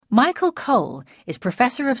Michael Cole is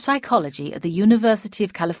Professor of Psychology at the University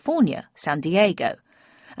of California, San Diego,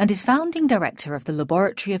 and is founding director of the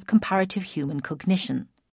Laboratory of Comparative Human Cognition.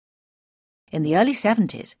 In the early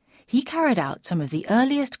 70s, he carried out some of the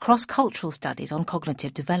earliest cross-cultural studies on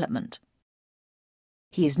cognitive development.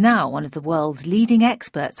 He is now one of the world's leading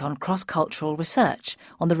experts on cross-cultural research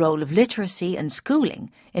on the role of literacy and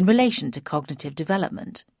schooling in relation to cognitive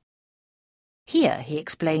development. Here he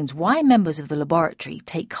explains why members of the laboratory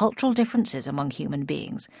take cultural differences among human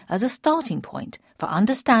beings as a starting point for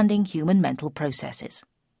understanding human mental processes.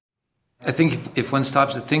 I think if one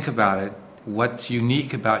stops to think about it, what's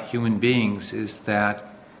unique about human beings is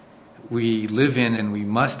that we live in and we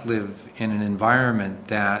must live in an environment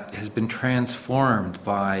that has been transformed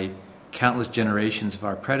by countless generations of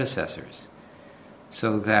our predecessors.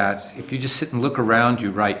 So that if you just sit and look around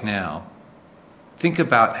you right now, think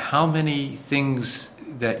about how many things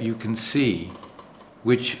that you can see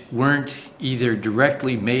which weren't either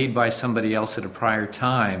directly made by somebody else at a prior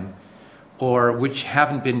time or which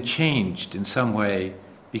haven't been changed in some way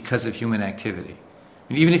because of human activity.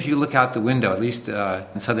 And even if you look out the window, at least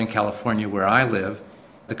in Southern California where I live,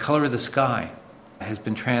 the color of the sky has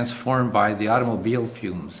been transformed by the automobile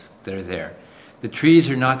fumes that are there. The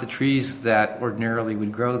trees are not the trees that ordinarily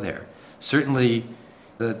would grow there. Certainly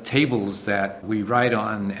the tables that we write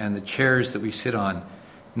on and the chairs that we sit on,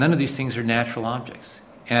 none of these things are natural objects.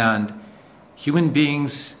 And human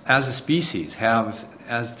beings as a species have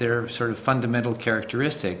as their sort of fundamental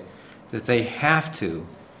characteristic that they have to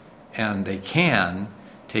and they can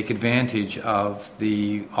take advantage of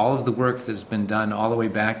all of the work that's been done all the way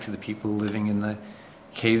back to the people living in the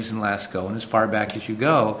caves in Lascaux, and as far back as you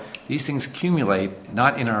go, these things accumulate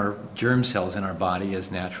not in our germ cells in our body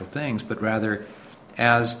as natural things, but rather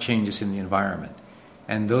as changes in the environment.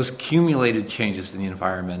 And those accumulated changes in the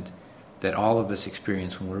environment that all of us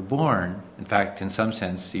experience when we're born, in fact, in some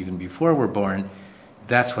sense, even before we're born,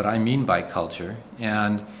 that's what I mean by culture.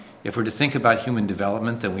 And if we're to think about human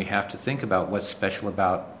development, then we have to think about what's special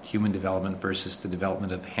about human development versus the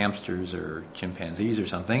development of hamsters or chimpanzees or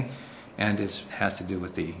something. And it has to do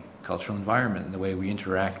with the cultural environment and the way we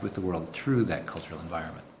interact with the world through that cultural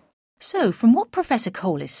environment. So, from what Professor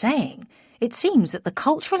Cole is saying, it seems that the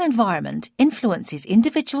cultural environment influences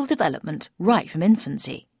individual development right from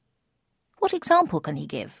infancy. What example can he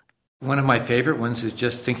give? One of my favorite ones is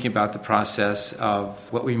just thinking about the process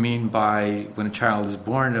of what we mean by when a child is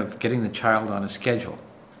born, of getting the child on a schedule.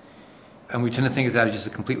 And we tend to think of that as just a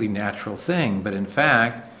completely natural thing, but in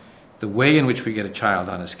fact, the way in which we get a child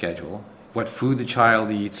on a schedule, what food the child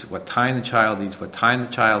eats, what time the child eats, what time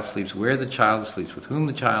the child sleeps, where the child sleeps, with whom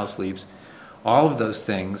the child sleeps, all of those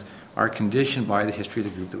things are conditioned by the history of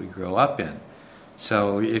the group that we grow up in.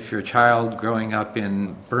 So if you're a child growing up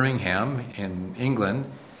in Birmingham, in England,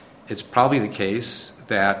 it's probably the case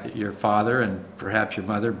that your father and perhaps your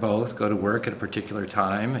mother both go to work at a particular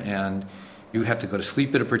time, and you have to go to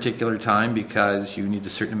sleep at a particular time because you need a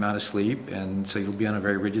certain amount of sleep, and so you'll be on a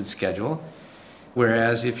very rigid schedule.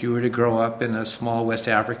 Whereas if you were to grow up in a small West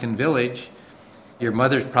African village, your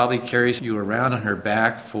mother probably carries you around on her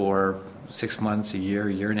back for 6 months, a year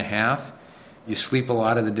and a half. You sleep a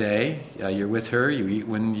lot of the day. You're with her. You eat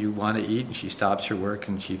when you want to eat, and she stops her work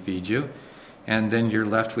and she feeds you. And then you're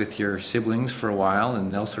left with your siblings for a while,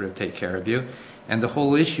 and they'll sort of take care of you. And the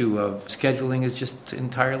whole issue of scheduling is just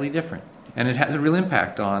entirely different. And it has a real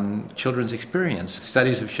impact on children's experience.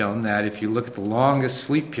 Studies have shown that if you look at the longest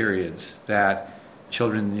sleep periods that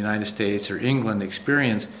children in the United States or England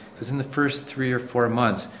experience, within the first 3 or 4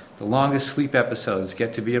 months, the longest sleep episodes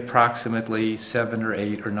get to be approximately 7 or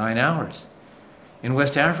 8 or 9 hours. In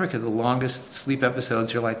West Africa, the longest sleep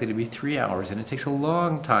episodes are likely to be 3 hours, and it takes a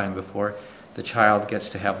long time before the child gets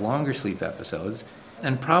to have longer sleep episodes.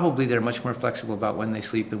 And probably they're much more flexible about when they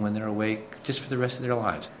sleep and when they're awake just for the rest of their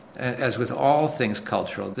lives. As with all things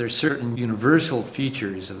cultural, there's certain universal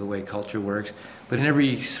features of the way culture works, but in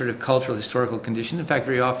every sort of cultural historical condition, in fact,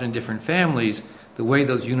 very often in different families, the way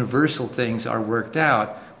those universal things are worked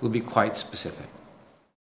out will be quite specific.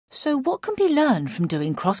 So what can be learned from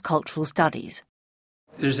doing cross-cultural studies?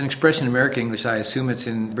 There's an expression in American English, I assume it's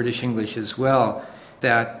in British English as well,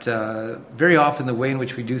 that very often the way in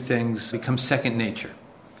which we do things becomes second nature.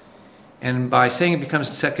 And by saying it becomes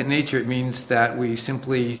second nature, it means that we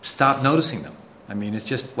simply stop noticing them. I mean, it's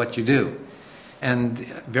just what you do. And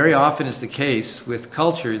very often it's the case with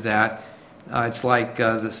culture that it's like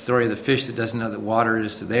the story of the fish that doesn't know that water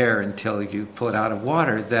is there until you pull it out of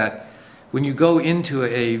water, that when you go into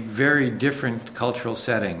a very different cultural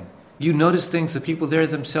setting, you notice things that people there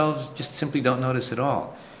themselves just simply don't notice at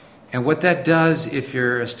all. And what that does, if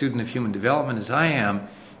you're a student of human development, as I am,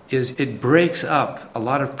 is it breaks up a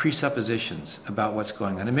lot of presuppositions about what's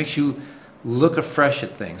going on. It makes you look afresh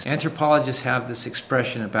at things. Anthropologists have this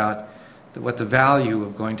expression about what the value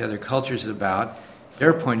of going to other cultures is about.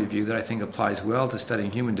 Their point of view that I think applies well to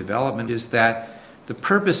studying human development is that the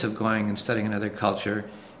purpose of going and studying another culture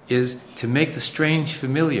is to make the strange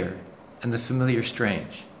familiar and the familiar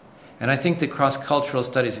strange. And I think that cross-cultural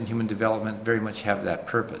studies in human development very much have that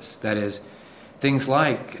purpose. That is, things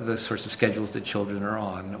like the sorts of schedules that children are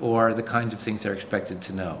on, or the kinds of things they're expected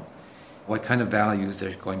to know, what kind of values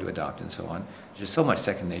they're going to adopt, and so on. There's just so much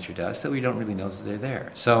second nature to us that we don't really know that they're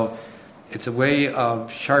there. So it's a way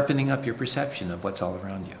of sharpening up your perception of what's all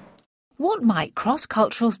around you. What might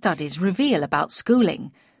cross-cultural studies reveal about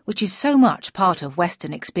schooling, which is so much part of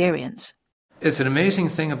Western experience? It's an amazing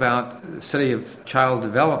thing about the study of child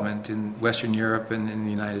development in Western Europe and in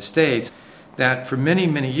the United States that for many,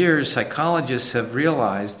 many years, psychologists have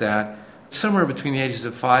realized that somewhere between the ages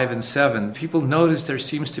of 5 and 7, people notice there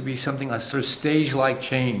seems to be something, a sort of stage-like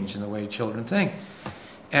change in the way children think.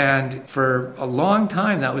 And for a long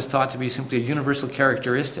time, that was thought to be simply a universal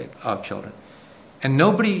characteristic of children. And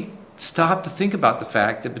nobody stopped to think about the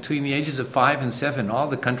fact that between the ages of 5 and 7, all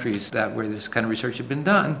the countries where this kind of research had been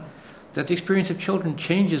done, that the experience of children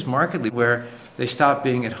changes markedly, where they stop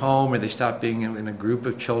being at home or they stop being in a group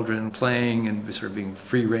of children playing and sort of being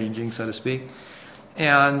free-ranging, so to speak.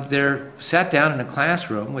 And they're sat down in a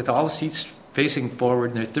classroom with all the seats facing forward,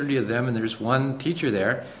 and there are 30 of them, and there's one teacher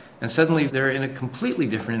there, and suddenly they're in a completely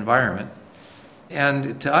different environment.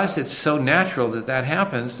 And to us, it's so natural that that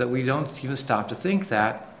happens that we don't even stop to think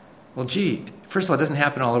that, well, gee, first of all, it doesn't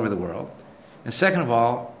happen all over the world. And second of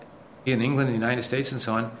all, in England, the United States, and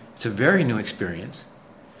so on, it's a very new experience.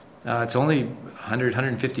 It's only 100,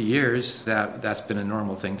 150 years that that's been a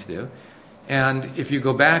normal thing to do. And if you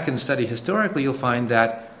go back and study historically, you'll find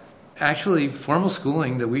that actually formal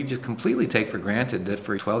schooling that we just completely take for granted, that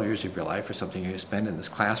for 12 years of your life or something you spend in this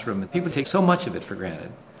classroom, and people take so much of it for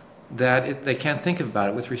granted that they can't think about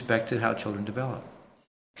it with respect to how children develop.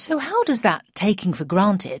 So how does that taking for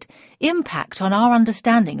granted impact on our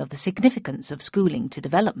understanding of the significance of schooling to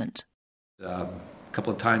development? A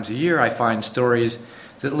couple of times a year I find stories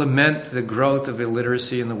that lament the growth of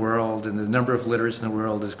illiteracy in the world, and the number of literates in the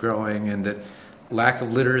world is growing, and that lack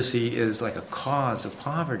of literacy is like a cause of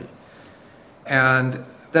poverty. And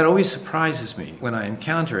that always surprises me when I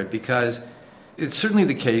encounter it, because it's certainly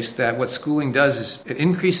the case that what schooling does is it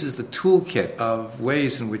increases the toolkit of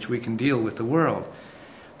ways in which we can deal with the world.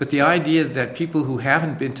 But the idea that people who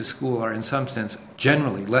haven't been to school are in some sense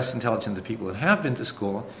generally less intelligent than people that have been to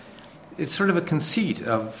school, it's sort of a conceit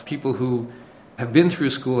of people who have been through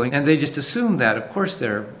schooling, and they just assume that, of course,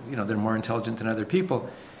 they're more intelligent than other people.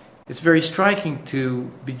 It's very striking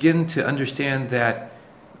to begin to understand that,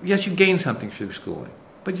 yes, you gain something through schooling,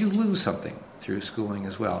 but you lose something through schooling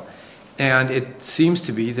as well. And it seems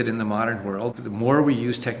to be that in the modern world, the more we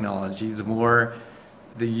use technology, the more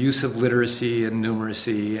the use of literacy and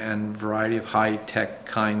numeracy and variety of high-tech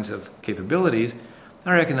kinds of capabilities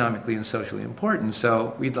are economically and socially important.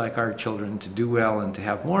 So we'd like our children to do well and to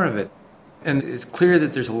have more of it. And it's clear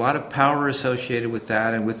that there's a lot of power associated with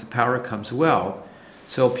that, and with the power comes wealth.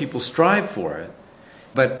 So people strive for it.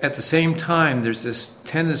 But at the same time, there's this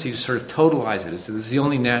tendency to sort of totalize it. This is the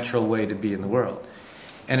only natural way to be in the world.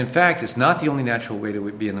 And in fact, it's not the only natural way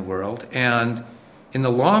to be in the world. And in the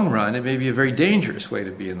long run, it may be a very dangerous way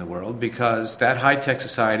to be in the world, because that high-tech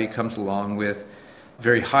society comes along with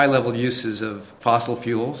very high-level uses of fossil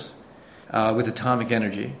fuels, with atomic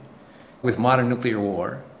energy, with modern nuclear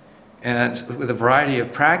war, and with a variety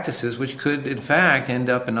of practices which could, in fact, end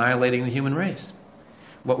up annihilating the human race.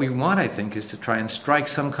 What we want, I think, is to try and strike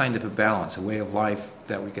some kind of a balance, a way of life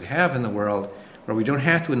that we could have in the world where we don't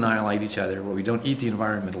have to annihilate each other, where we don't eat the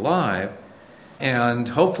environment alive, and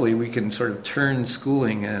hopefully we can sort of turn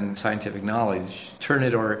schooling and scientific knowledge, turn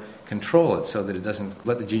it or control it so that it doesn't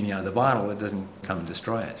let the genie out of the bottle, it doesn't come and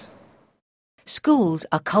destroy us. Schools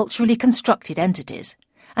are culturally constructed entities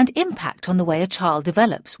and impact on the way a child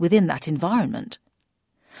develops within that environment.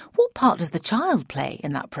 What part does the child play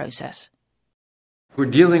in that process? We're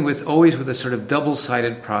dealing always with a sort of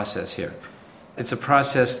double-sided process here. It's a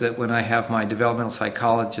process that when I have my developmental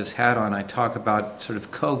psychologist hat on, I talk about sort of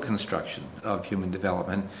co-construction of human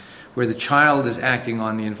development, where the child is acting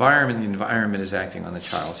on the environment is acting on the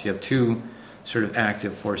child. So you have two sort of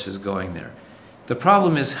active forces going there. The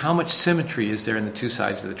problem is how much symmetry is there in the two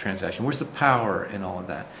sides of the transaction? Where's the power in all of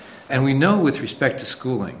that? And we know with respect to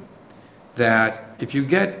schooling that if you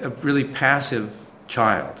get a really passive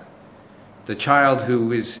child, the child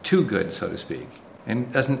who is too good, so to speak,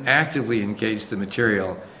 and doesn't actively engage the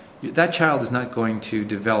material, that child is not going to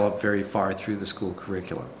develop very far through the school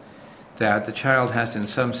curriculum. That the child has to, in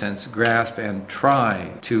some sense, grasp and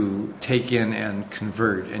try to take in and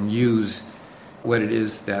convert and use what it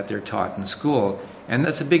is that they're taught in school. And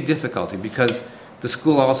that's a big difficulty because the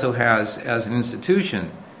school also has, as an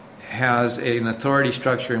institution, has an authority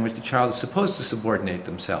structure in which the child is supposed to subordinate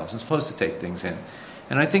themselves and supposed to take things in.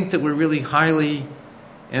 And I think that we're really highly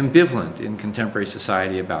ambivalent in contemporary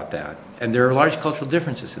society about that. And there are large cultural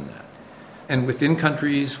differences in that. And within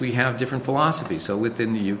countries, we have different philosophies. So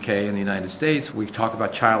within the UK and the United States, we talk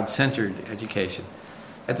about child-centered education.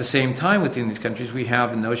 At the same time, within these countries, we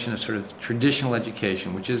have the notion of sort of traditional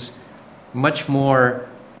education, which is much more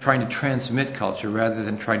trying to transmit culture rather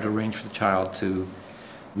than trying to arrange for the child to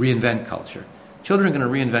reinvent culture. Children are going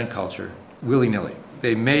to reinvent culture willy-nilly.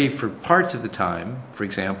 They may, for parts of the time, for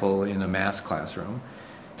example, in a math classroom,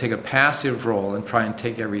 take a passive role and try and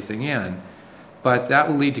take everything in, but that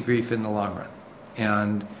will lead to grief in the long run.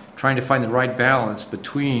 And trying to find the right balance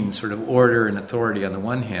between sort of order and authority on the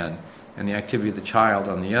one hand and the activity of the child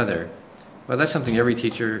on the other, well, that's something every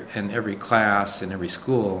teacher and every class and every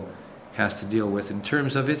school has to deal with in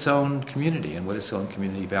terms of its own community and what its own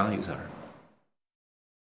community values are.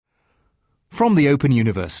 From the Open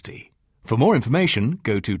University. For more information,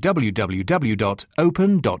 go to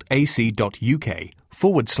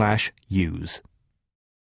www.open.ac.uk/use.